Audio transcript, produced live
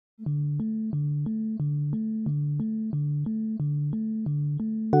Hello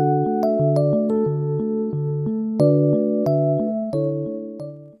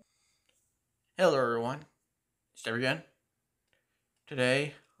everyone, it's Steve again.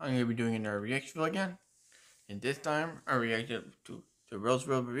 Today I'm going to be doing another reaction video again, and this time I reacted to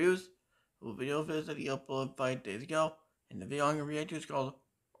Roosevelt reviews, a video that he uploaded 5 days ago, and the video I'm going to react to is called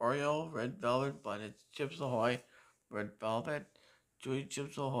Oreo Red Velvet, but it's Chips Ahoy Red Velvet, Chewy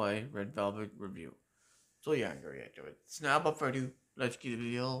Chips Ahoy Red Velvet review. So yeah, I'm going to react to it. So now without further ado, let's get the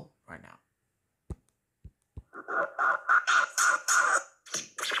video right now.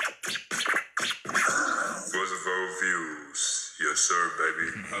 Roosevelt views. Yes, sir,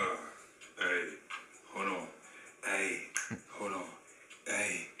 baby. Hey, hold on. Hey, hold on.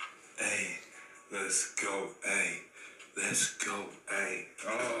 Hey, let's go. Let's go.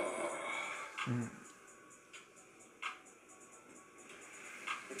 Oh.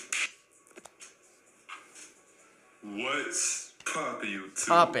 What's poppin', you two?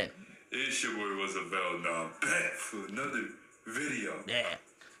 Poppin'. It's your boy Roosevelt now, back for another video. Yeah.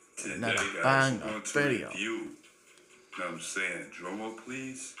 Today, Another guys, bang we're going of to video. review. You know what I'm saying? Drum roll,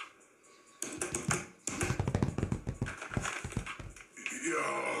 please.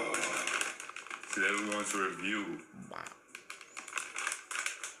 Yeah. Today we're going to review. Wow.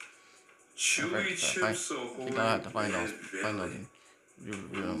 Chewy Chips Ahoy. I think I'll have to find those and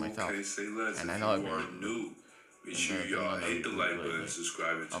review them myself. Okay, say less. And I If know you I've are been new, make sure y'all hit the like button,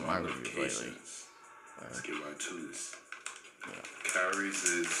 subscribe to on my my reviews lately. notifications. Let's get right to this. Yeah. Calories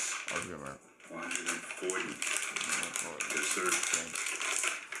is I'll remember. 140. Yes, sir.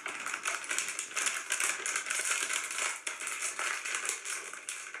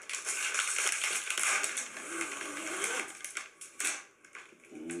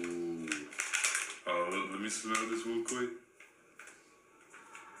 Ooh. Let me smell this real quick.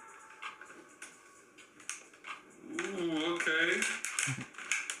 Ooh, okay.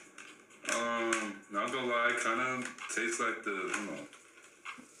 Not gonna lie, kind of tastes like the,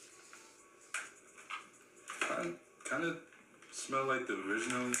 kind of smell like the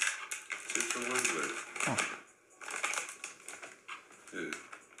original Chips Ahoy, but yeah.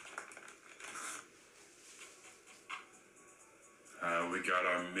 We got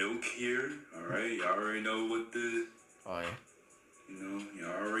our milk here. All right, y'all already know what the. Oh yeah.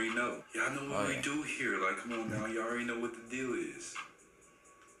 Y'all already know. Y'all know what we Yeah. do here. Like, come on now, y'all already know what the deal is.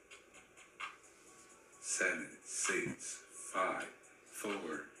 7, 6, 5,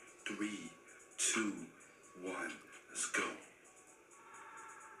 4, 3, 2, 1. Let's go.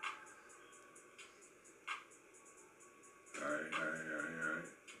 All right.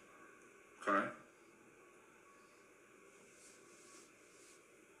 Okay.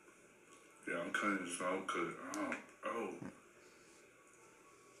 Yeah, I'm cutting this out because, oh.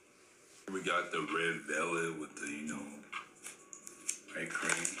 We got the red velvet with the, white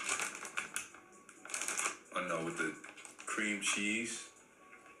cream. Oh no, with the cream cheese.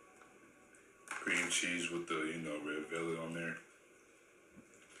 Cream cheese with the, red velvet on there.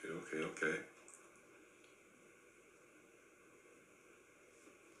 Okay.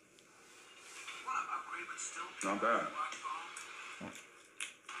 Not bad.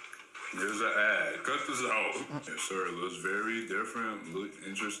 There's an ad. Cut this out. Yes, sir. It looks very different. Look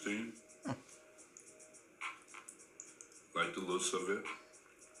interesting. Like the looks of it.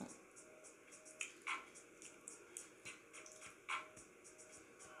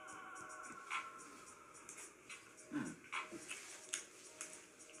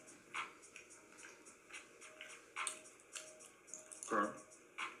 Okay.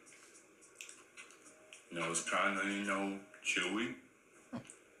 It's kind of, chewy.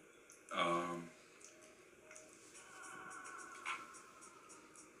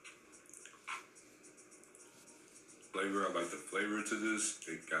 Flavor, I like the flavor to this.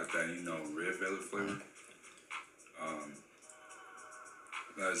 It got that, red velvet flavor.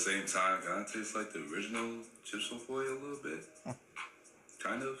 At the same time, kind of tastes like the original Chips Ahoy a little bit.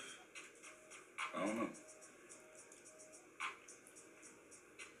 Kind of. I don't know.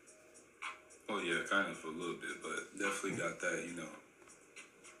 Oh yeah, kind of a little bit, but definitely got that,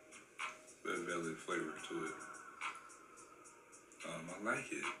 red velvet flavor to it. I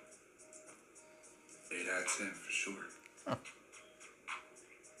like it. 8 out of 10 for sure. I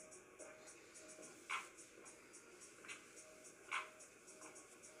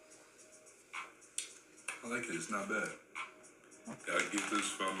like it. It's not bad. Gotta get this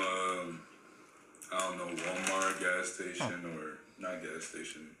from I don't know, Walmart gas station or not gas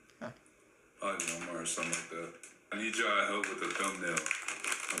station. Probably Walmart or something like that. I need y'all help with the thumbnail.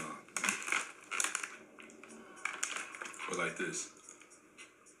 Hold on. Or like this.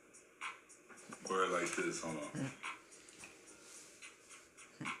 like this. Hold on.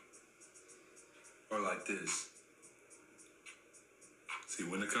 Or like this. See,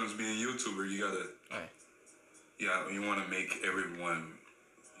 when it comes to being a YouTuber, you gotta, you want to make everyone,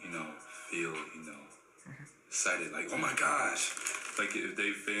 feel, excited. Like, oh my gosh! Like if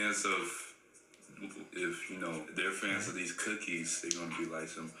they're fans of these cookies, they're gonna be like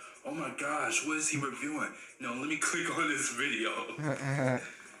oh my gosh, what is he reviewing? Let me click on this video.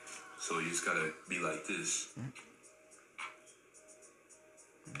 So you just gotta be like this.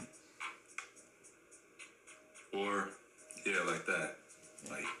 Or, yeah, like that.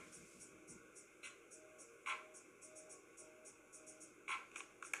 Like,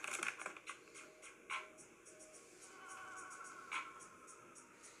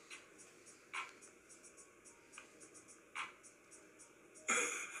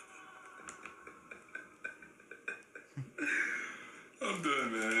 I'm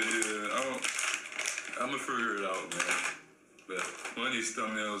done, man. Yeah, I'm gonna figure it out, man. But one of these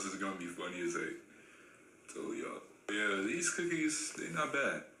thumbnails is gonna be funny as heck. Told y'all. Yeah, these cookies, they're not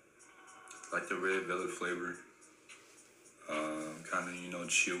bad. Like the red velvet flavor. Kind of,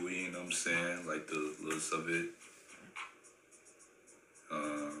 chewy, you know what I'm saying? Like the looks of it.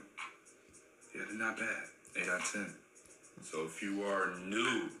 Yeah, they're not bad. 8 out of 10. So if you are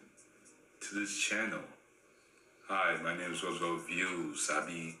new to this channel, hi, my name is Roosevelt Views. I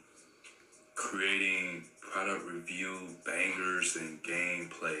be creating product review bangers and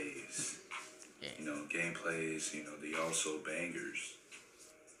gameplays. Gameplays, they also bangers.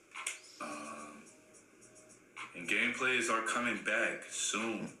 And gameplays are coming back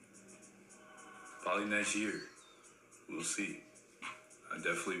soon. Probably next year. We'll see. I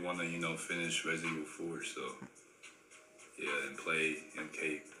definitely want to, finish Resident Evil 4, so yeah, and play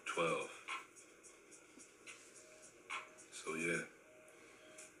MK12. So yeah.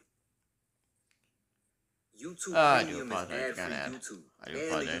 YouTube I do Premium is apologize, ad-free ad. YouTube I do and the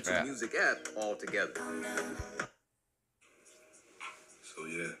apologize for YouTube that. Music app altogether. So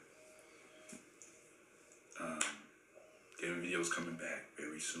yeah. Gaming videos coming back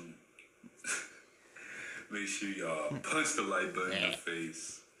very soon. Make sure y'all punch the like button in the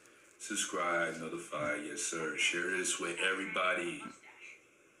face. Subscribe, notify, yes sir. Share this with everybody.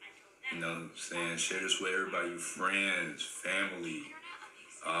 You know what I'm saying? Share this with everybody, your friends, family.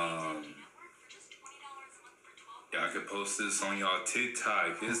 Y'all can post this on y'all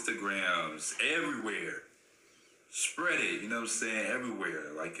TikTok, Instagrams, everywhere. Spread it, you know what I'm saying?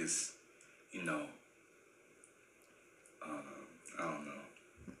 Everywhere. Like it's, I don't know.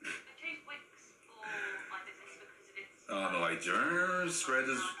 Like germs. Spread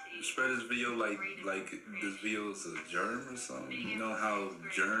this video like this video is a germ or something. You know how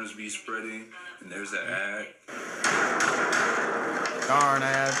germs be spreading, and there's an ad. Darn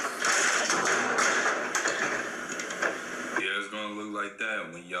ads. Yeah, it's gonna look like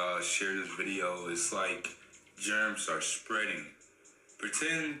that when y'all share this video. It's like germs are spreading.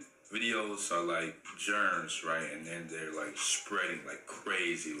 Pretend videos are like germs, right? And then they're like spreading like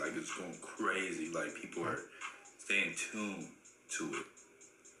crazy, like it's going crazy, like people are staying tuned to it.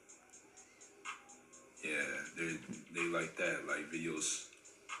 Yeah, they like that, like videos,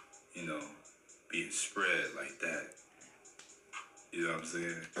 being spread like that. You know what I'm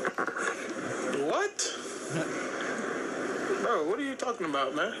saying? What? Bro, what are you talking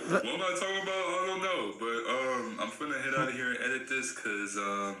about, man? What am I talking about? I don't know, but I'm finna head out of here and edit this, cause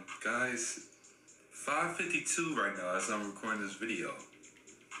guys, 5:52 right now as I'm recording this video.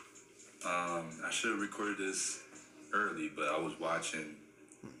 I should have recorded this early, but I was watching,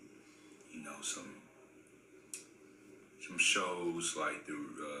 some shows like the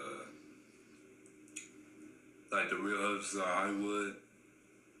Real Housewives of Hollywood.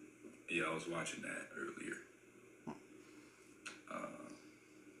 Yeah, I was watching that earlier.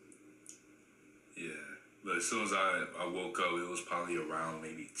 Yeah, but as soon as I woke up, it was probably around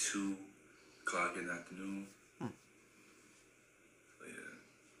maybe 2 o'clock in the afternoon. But yeah,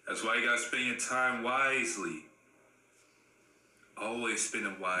 that's why you gotta spend your time wisely. Always spend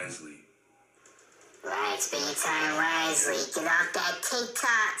it wisely. Right, spend your time wisely. Get off that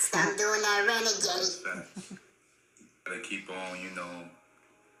TikTok. Stop doing that renegade. Gotta keep on,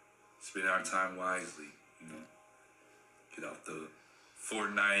 spend our time wisely, Get off the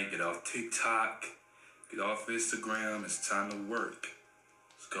Fortnite, get off TikTok, get off Instagram. It's time to work.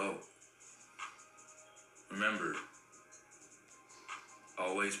 Let's go. Remember,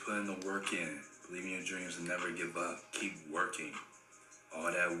 always put in the work in. Believe in your dreams and never give up. Keep working.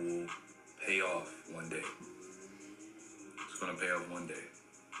 All that will pay off one day. It's gonna pay off one day.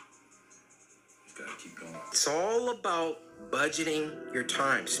 You gotta keep going. It's all about budgeting your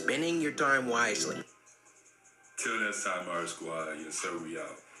time, spending your time wisely. Till next time, our squad. Yes, sir. We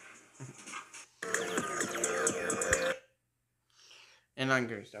out. And I'm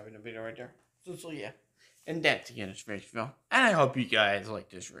going to stop the video right there. So yeah. And that's again this Roosevelt. And I hope you guys like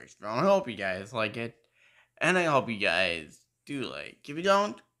this Roosevelt. I hope you guys like it. And I hope you guys do like. If you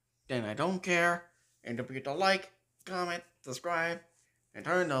don't, then I don't care. And don't forget to like, comment, subscribe, and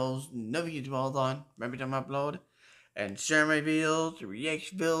turn those notification bells on every time I upload. And share my videos,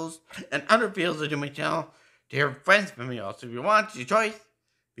 reaction videos, and other videos I do my channel to your friends and family also. If you want, it's your choice.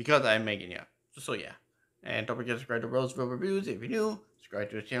 Because I'm making you. So yeah. And don't forget to subscribe to Roosevelt Reviews if you're new. Subscribe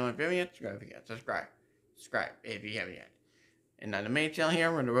to the channel if you haven't yet. Subscribe if you haven't. Subscribe if you haven't yet. And on the main channel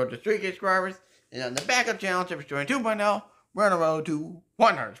here, we're on the road to 3K subscribers. And on the backup channel, Chewy 2.0, we're on the road to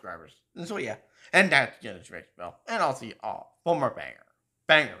 100 subscribers. And so yeah. And that's the end of this bell. And I'll see you all for more banger.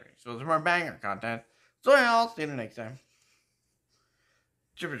 So there's more banger content. So yeah, I'll see you next time.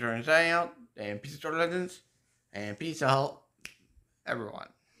 Chewy signing out. And peace out, legends. And peace out, everyone.